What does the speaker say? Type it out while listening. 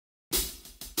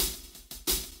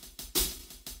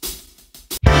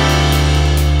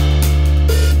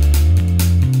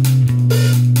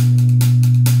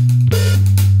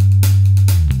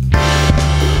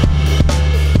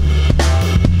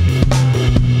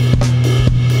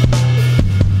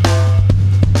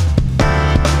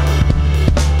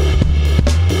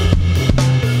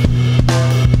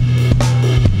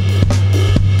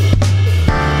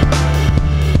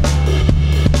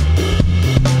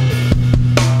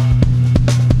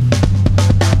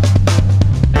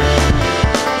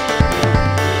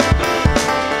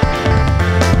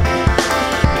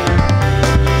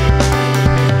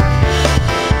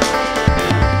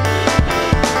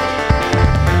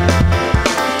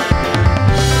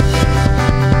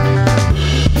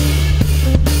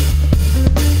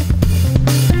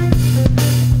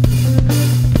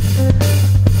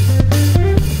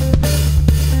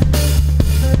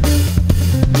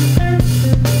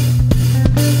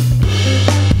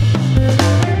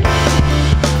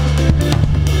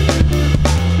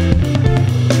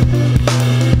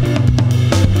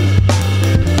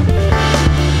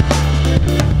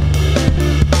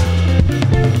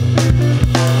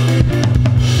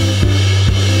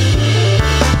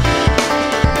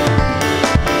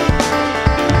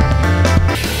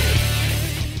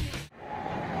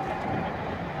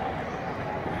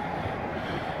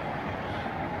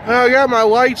I got my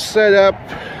lights set up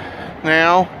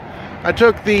now. I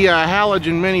took the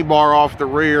halogen mini bar off the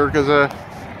rear because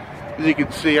as you can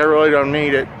see, I really don't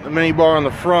need it. The mini bar on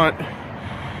the front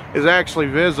is actually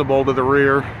visible to the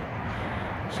rear.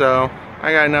 So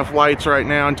I got enough lights right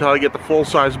now until I get the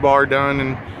full-size bar done,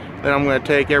 and then I'm going to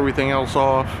take everything else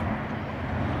off.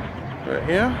 But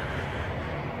yeah.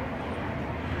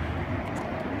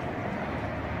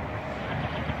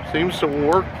 Seems to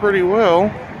work pretty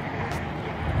well.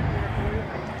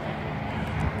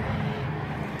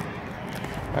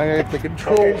 I got the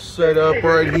controls set up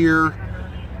right here.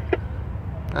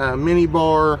 Mini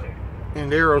bar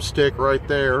and arrow stick right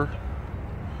there.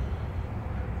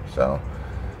 So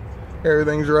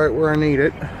everything's right where I need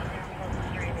it.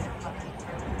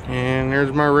 And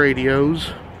there's my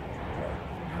radios.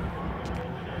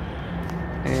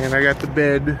 And I got the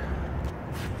bed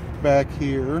back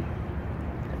here.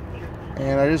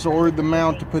 And I just ordered the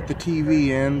mount to put the TV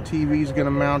in. TV's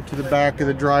gonna mount to the back of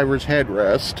the driver's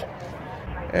headrest.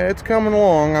 And it's coming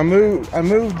along. I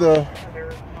moved the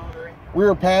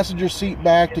rear passenger seat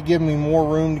back to give me more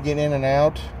room to get in and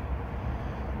out.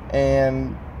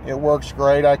 And it works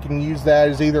great. I can use that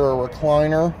as either a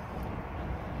recliner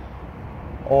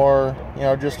or, you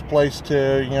know, just a place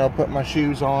to, you know, put my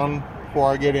shoes on before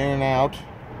I get in and out,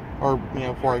 or, you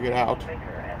know, before I get out.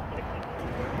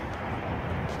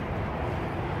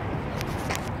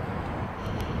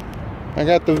 I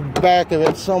got the back of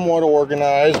it somewhat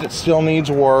organized. It still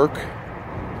needs work.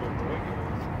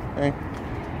 Okay.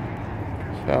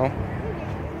 So,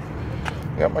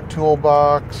 got my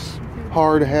toolbox,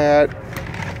 hard hat,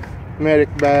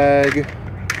 medic bag.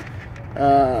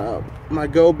 My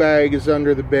go bag is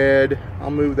under the bed. I'll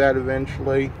move that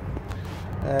eventually.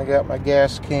 And I got my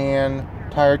gas can,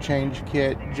 tire change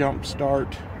kit, jump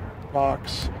start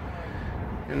box,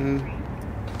 and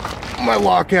my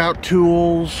lockout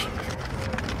tools.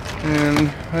 And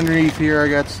underneath here I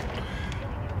got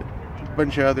a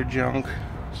bunch of other junk.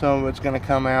 Some of it's going to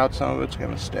come out, some of it's going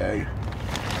to stay.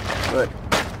 But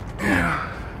yeah,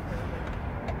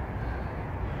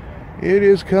 it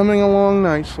is coming along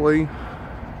nicely.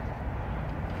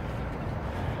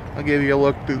 I'll give you a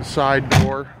look through the side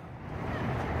door.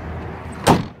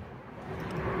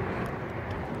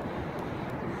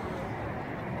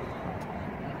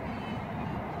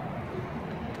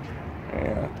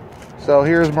 Yeah. So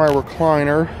here's my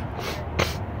recliner.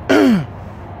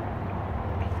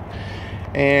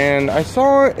 And I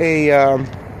saw a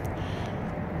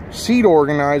seat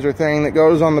organizer thing that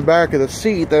goes on the back of the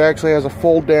seat that actually has a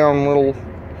fold down little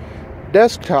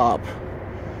desktop.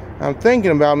 I'm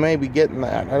thinking about maybe getting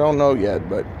that. I don't know yet,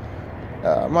 but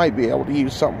I might be able to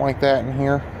use something like that in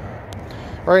here.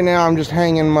 Right now I'm just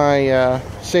hanging my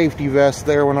safety vest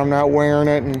there when I'm not wearing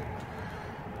it, and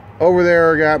over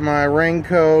there I got my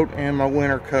raincoat and my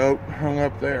winter coat hung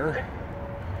up there.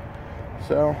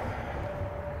 So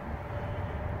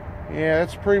yeah,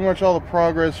 that's pretty much all the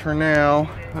progress for now.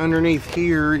 Underneath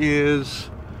here is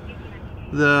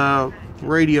the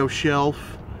radio shelf.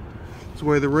 It's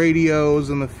where the radios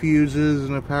and the fuses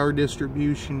and the power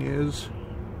distribution is.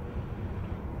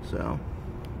 So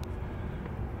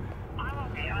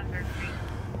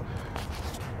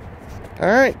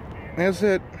alright, that's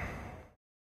it.